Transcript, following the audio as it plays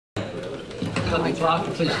the clock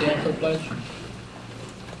to please stand for the pledge.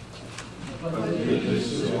 Allegiance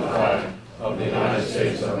to the flag of the United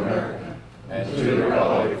States of America and to the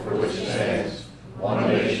republic for which it stands, one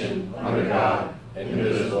nation, under God,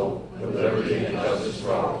 indivisible, with liberty and justice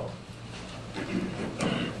for all.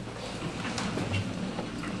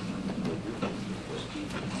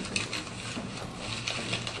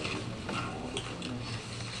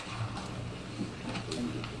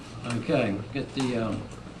 Okay, get the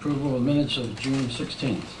approval of minutes of June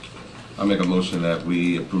 16th. I make a motion that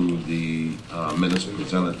we approve the minutes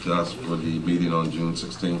presented to us for the meeting on June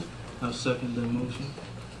 16th. I'll second that motion.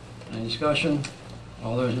 Any discussion?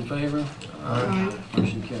 All those in favor? Aye.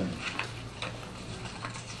 Motion carried.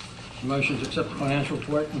 Motion to accept the financial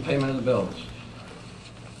report and payment of the bills.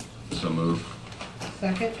 So moved.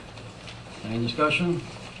 Second. Any discussion?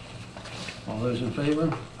 All those in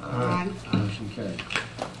favor? Aye. Motion carried.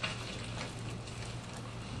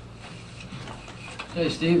 Okay,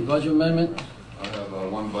 Steve, budget amendment. I have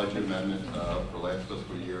one budget amendment for last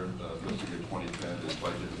fiscal year 2010, is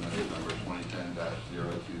budget amendment number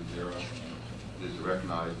 2010-020. It is to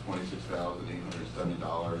recognize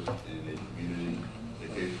 $26,870 in a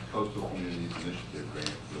coastal communities initiative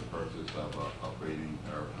grant for the purpose of upgrading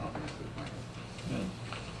our comprehensive plan. Good.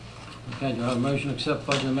 Okay, do I have a motion to accept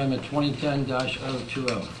budget amendment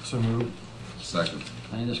 2010-020? So moved. Second.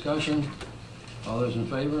 Any discussion? All those in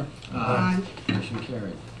favor? Aye. Motion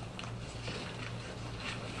carried.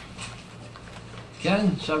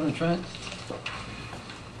 Ken, Severn Trent.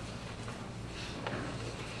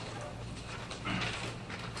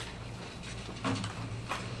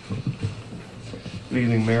 Good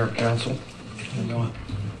evening, Mayor, Council. How you doing?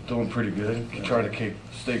 Doing pretty good. Trying to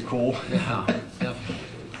stay cool. Yeah, definitely.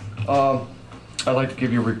 I'd like to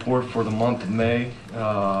give you a report for the month of May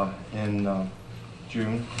and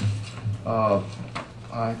June.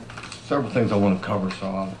 Several things I want to cover, so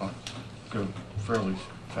I'll go fairly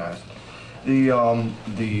fast. The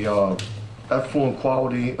effluent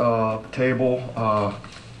quality table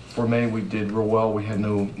for May, we did real well. We had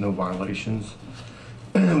no violations.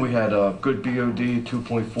 We had a good BOD,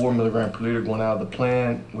 2.4 milligram per liter going out of the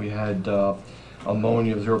plant. We had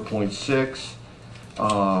ammonia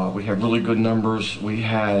 0.6. We had really good numbers. We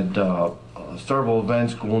had several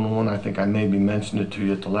events going on. I think I maybe mentioned it to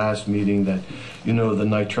you at the last meeting that, you know, the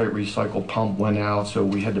nitrate recycle pump went out, so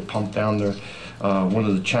we had to pump down one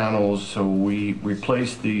of the channels. So we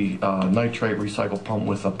replaced the nitrate recycle pump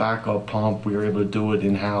with a backup pump. We were able to do it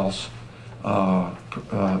in-house.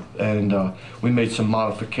 And we made some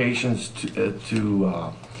modifications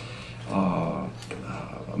to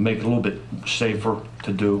make it a little bit safer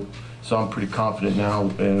to do. So I'm pretty confident now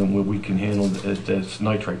in we can handle this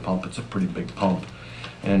nitrate pump. It's a pretty big pump.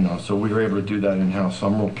 And so we were able to do that in-house, so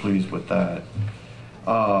I'm real pleased with that.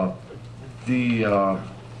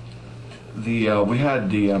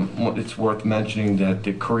 It's worth mentioning that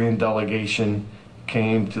the Korean delegation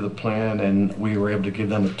came to the plant and we were able to give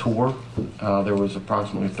them a tour. There was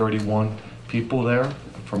approximately 31 people there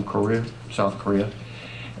from Korea, South Korea.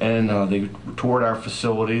 And they toured our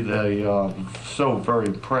facility. They so very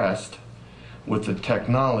impressed with the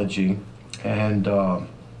technology, and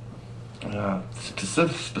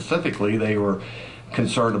specifically they were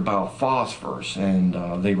concerned about phosphorus, and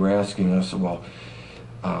they were asking us, well,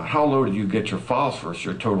 how low do you get your phosphorus,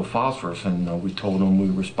 your total phosphorus? And we told them, we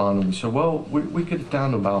responded, we said, well, we get it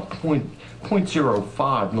down to about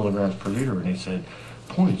 0.05 milligrams per liter. And they said,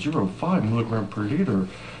 0.05 milligram per liter?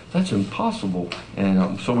 That's impossible.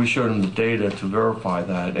 And so we showed them the data to verify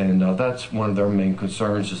that, and that's one of their main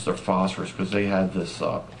concerns is their phosphorus, because they had this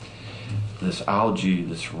this algae,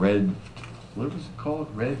 this red, what was it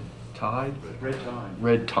called? Red tide?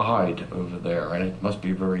 Red tide over there, and it must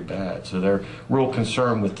be very bad. So they're real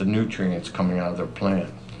concerned with the nutrients coming out of their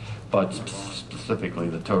plant, but specifically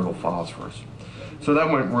the total phosphorus. So that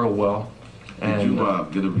went real well. Did you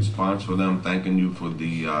get a response from them thanking you for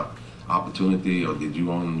the opportunity, or did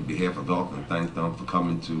you on behalf of Elkton thank them for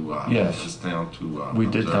coming to yes, this town to we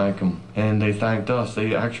did thank them, and they thanked us. They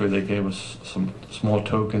gave us some small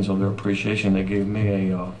tokens of their appreciation. They gave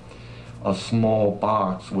me a small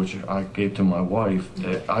box, which I gave to my wife.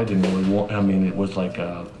 I didn't really want, I mean, it was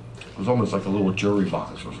almost like a little jewelry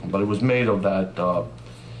box or something, but it was made of that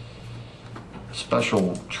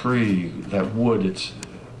special tree, that wood. It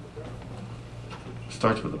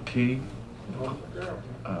starts with a P.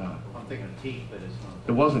 I'm thinking of teak, but it's not.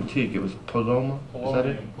 It wasn't teak, it was paloma. Is that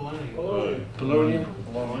it? Polonium?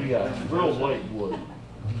 Yeah, real light wood.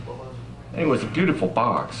 Anyway, it's a beautiful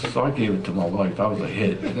box, so I gave it to my wife. That was a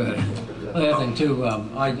hit. Good. The other thing too,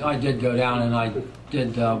 I did go down and I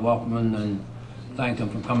did welcome them and thanked him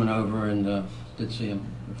for coming over and did see him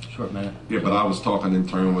for a short minute. Yeah, but I was talking in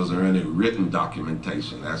terms, was there any written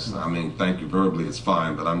documentation? That's, I mean, thank you verbally, it's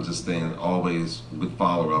fine, but I'm just saying always with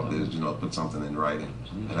follow-up is, put something in writing.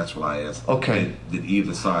 And that's what I asked. Okay. Did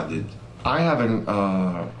either side, I haven't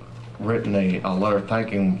written a letter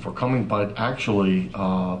thanking him for coming, but actually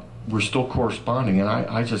we're still corresponding, and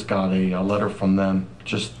I just got a letter from them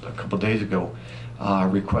just a couple days ago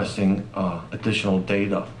requesting additional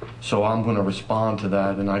data. So I'm going to respond to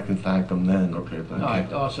that, and I can thank them then. okay, thank All you.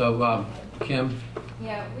 right, also, Kim,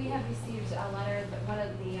 Yeah, we have received a letter that one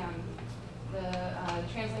of the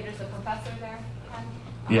translators, the professor there, had.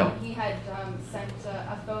 Yeah. He had sent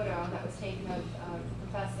a photo that was taken of the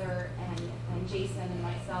professor and Jason and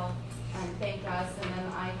myself and thanked us, and then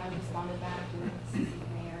I had responded back to the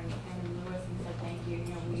mayor and Lewis and said thank you.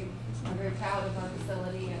 We are very proud of our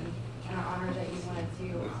facility and are honored that you wanted to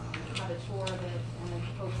have a tour of it and in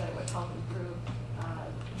hopes that it would help improve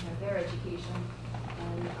their education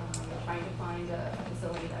and trying to find a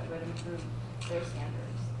facility that would improve their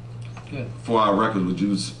standards. good. For our record, would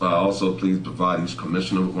you also please provide each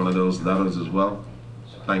commissioner with one of those letters as well?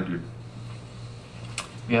 Thank you.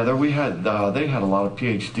 Yeah, there we had they had a lot of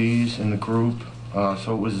PhDs in the group,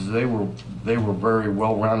 so it was they were very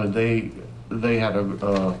well rounded. They had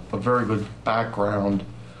a very good background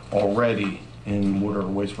already in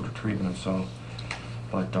wastewater treatment. So,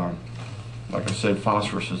 but like I said,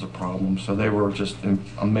 phosphorus is a problem. So they were just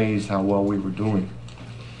amazed how well we were doing.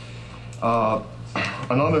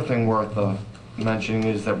 Another thing worth mentioning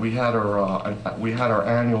is that we had our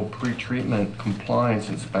annual pre-treatment compliance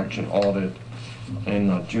inspection audit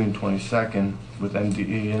in June 22nd with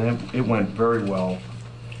MDE, and it went very well.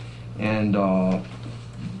 And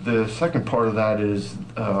the second part of that is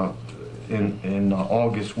in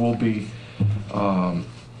August we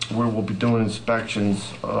will be doing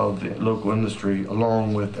inspections of the local industry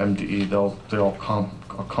along with MDE. They'll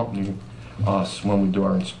accompany us when we do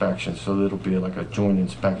our inspections, so it'll be like a joint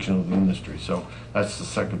inspection of the industry. So that's the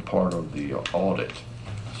second part of the audit.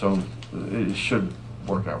 So it should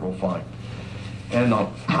work out real fine. And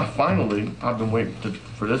finally, I've been waiting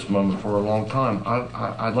for this moment for a long time.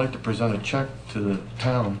 I'd like to present a check to the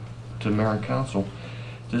town, to the mayor and council.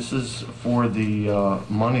 This is for the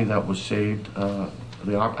money that was saved out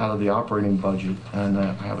of the operating budget, and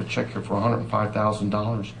I have a check here for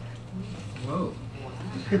 $105,000. Whoa.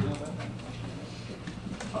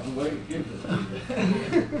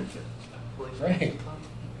 Great.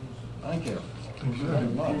 Thank you. Thank you very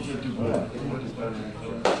much.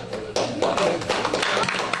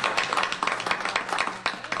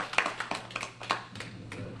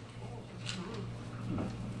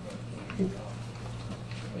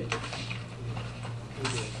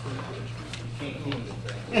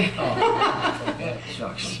 Oh, yeah,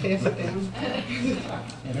 shucks. Pass it down.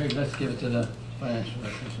 And here, let's give it to the financial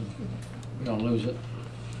director so we don't lose it.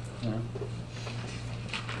 Yeah.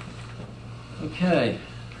 Okay,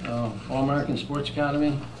 All-American Sports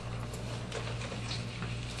Academy.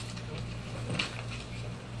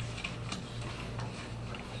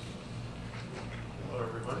 Hello,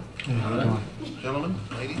 everybody. Hello. Gentlemen,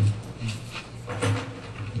 ladies.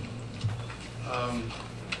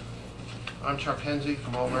 I'm Chuck Hensey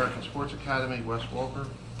from All American Sports Academy, West Walker.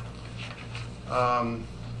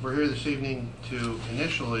 We're here this evening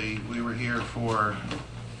initially, we were here for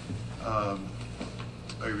a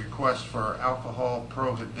request for alcohol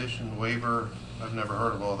prohibition waiver. I've never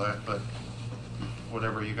heard of all that, but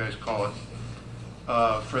whatever you guys call it,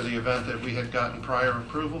 for the event that we had gotten prior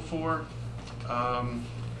approval for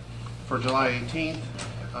July 18th.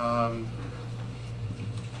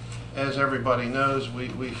 As everybody knows,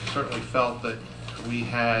 we certainly felt that we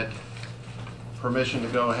had permission to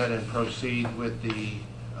go ahead and proceed with the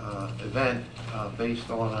event based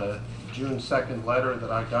on a June 2nd letter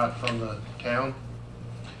that I got from the town.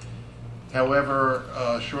 However,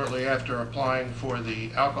 shortly after applying for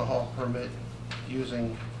the alcohol permit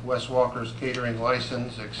using West Walker's catering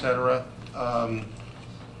license, etc.,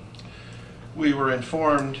 we were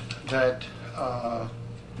informed that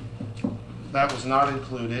that was not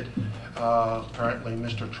included. Apparently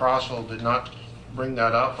Mr. Trossel did not bring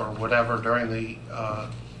that up or whatever during the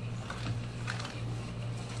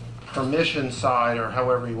permission side, or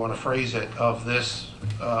however you want to phrase it, of this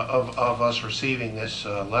of us receiving this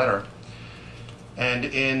letter. And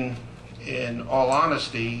in all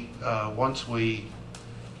honesty, once we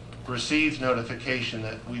received notification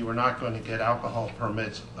that we were not going to get alcohol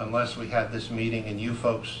permits unless we had this meeting and you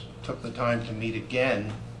folks took the time to meet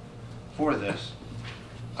again for this,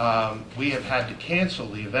 we have had to cancel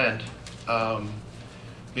the event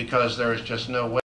because there is just no way